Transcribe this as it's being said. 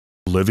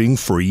Living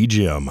Free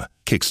Gym.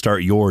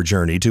 Kickstart your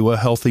journey to a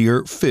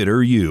healthier,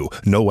 fitter you.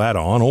 No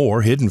add-on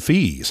or hidden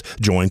fees.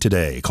 Join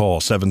today. Call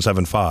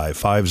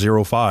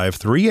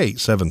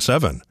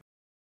 775-505-3877.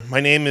 My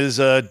name is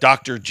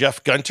Dr.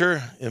 Jeff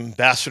Gunter,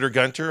 Ambassador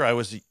Gunter. I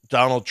was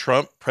Donald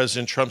Trump,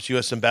 President Trump's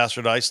U.S.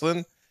 Ambassador to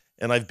Iceland,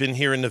 and I've been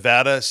here in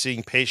Nevada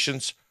seeing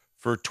patients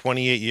for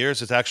 28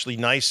 years. It's actually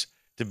nice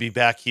to be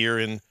back here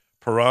in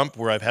Pahrump,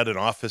 where I've had an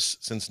office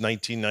since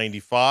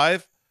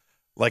 1995.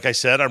 Like I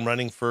said, I'm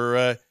running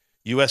for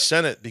U.S.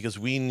 Senate because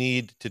we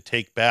need to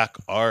take back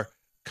our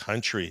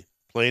country,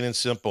 plain and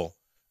simple.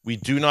 We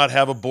do not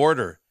have a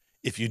border.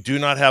 If you do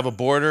not have a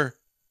border,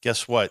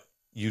 guess what?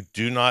 You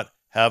do not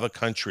have a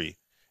country.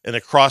 And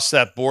across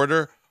that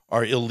border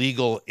are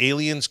illegal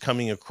aliens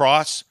coming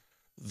across.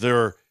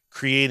 They're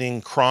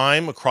creating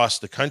crime across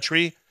the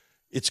country.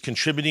 It's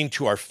contributing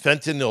to our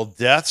fentanyl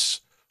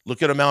deaths.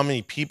 Look at how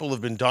many people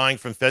have been dying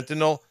from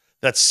fentanyl.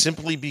 That's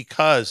simply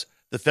because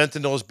the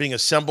fentanyl is being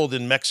assembled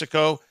in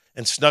Mexico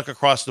and snuck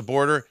across the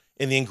border,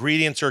 and the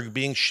ingredients are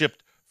being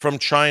shipped from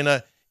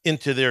China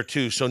into there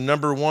too. So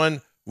number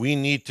one, we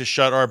need to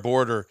shut our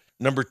border.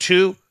 Number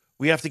two,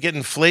 we have to get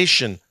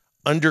inflation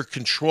under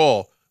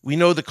control. We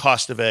know the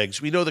cost of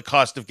eggs. We know the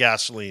cost of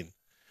gasoline.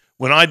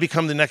 When I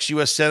become the next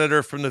U.S.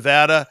 Senator from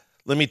Nevada,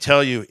 let me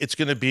tell you, it's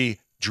going to be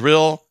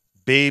drill,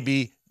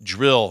 baby,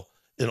 drill.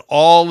 In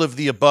all of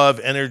the above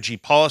energy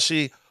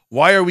policy,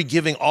 why are we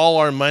giving all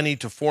our money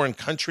to foreign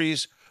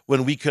countries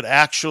when we could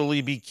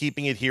actually be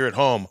keeping it here at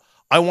home?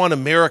 I want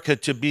America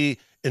to be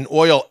an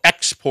oil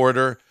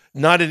exporter,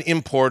 not an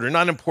importer,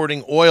 not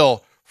importing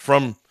oil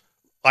from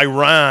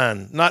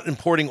Iran, not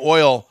importing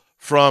oil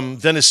from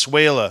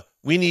Venezuela.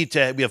 We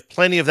have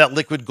plenty of that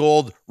liquid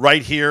gold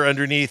right here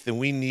underneath, and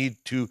we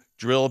need to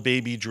drill,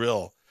 baby,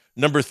 drill.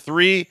 Number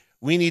three,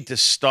 we need to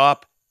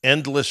stop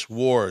endless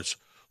wars.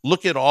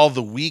 Look at all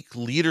the weak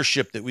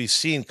leadership that we've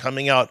seen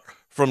coming out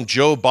from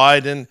Joe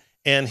Biden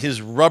and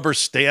his rubber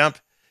stamp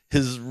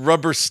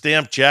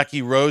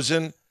Jackie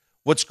Rosen.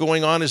 What's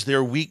going on is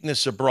their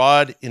weakness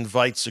abroad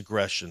invites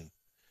aggression.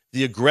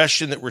 The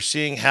aggression that we're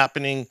seeing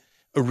happening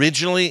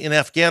originally in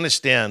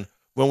Afghanistan.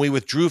 When we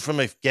withdrew from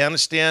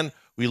Afghanistan,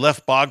 we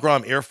left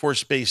Pahrump Air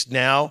Force Base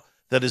now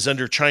that is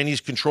under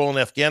Chinese control in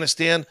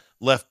Afghanistan,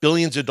 left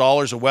billions of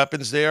dollars of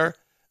weapons there.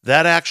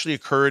 That actually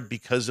occurred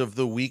because of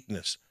the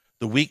weakness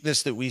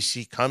that we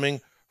see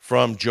coming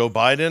from Joe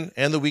Biden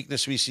and the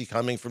weakness we see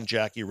coming from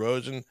Jackie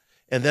Rosen.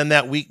 And then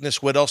that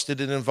weakness, what else did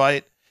it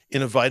invite?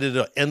 It invited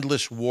an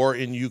endless war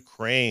in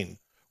Ukraine,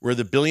 where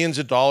the billions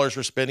of dollars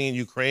we're spending in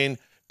Ukraine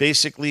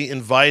basically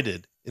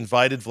invited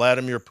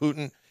Vladimir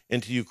Putin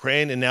into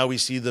Ukraine, and now we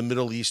see the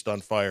Middle East on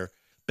fire.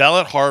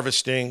 Ballot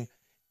harvesting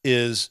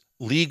is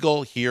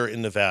legal here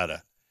in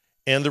Nevada.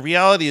 And the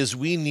reality is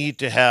we need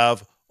to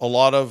have a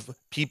lot of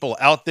people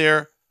out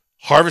there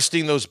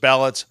harvesting those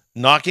ballots,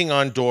 knocking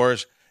on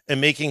doors,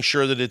 and making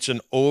sure that it's an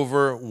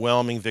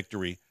overwhelming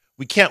victory.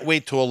 We can't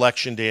wait till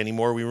Election Day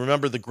anymore. We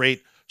remember the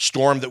great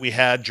storm that we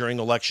had during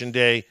Election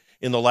Day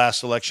in the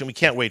last election. We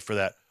can't wait for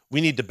that. We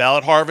need to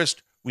ballot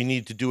harvest. We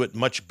need to do it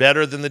much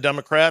better than the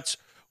Democrats.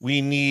 We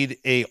need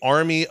an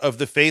army of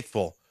the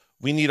faithful.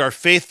 We need our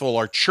faithful,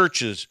 our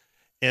churches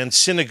and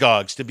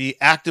synagogues to be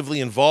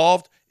actively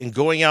involved in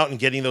going out and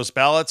getting those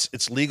ballots.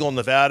 It's legal in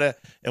Nevada,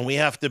 and we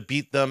have to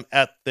beat them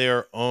at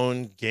their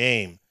own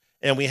game.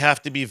 And we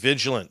have to be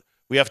vigilant.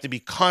 We have to be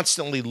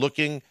constantly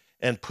looking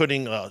and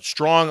putting a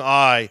strong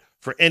eye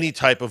for any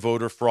type of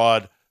voter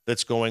fraud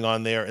that's going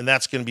on there. And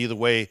that's going to be the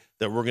way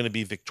that we're going to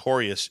be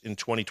victorious in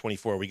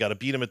 2024. We got to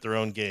beat them at their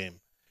own game.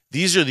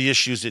 These are the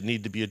issues that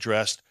need to be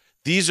addressed.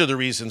 These are the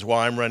reasons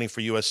why I'm running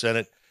for U.S.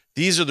 Senate.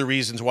 These are the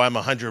reasons why I'm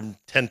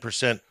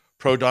 110%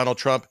 pro-Donald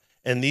Trump.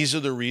 And these are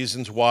the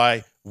reasons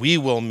why we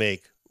will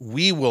make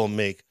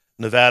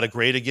Nevada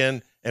great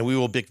again, and we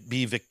will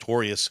be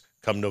victorious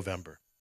come November.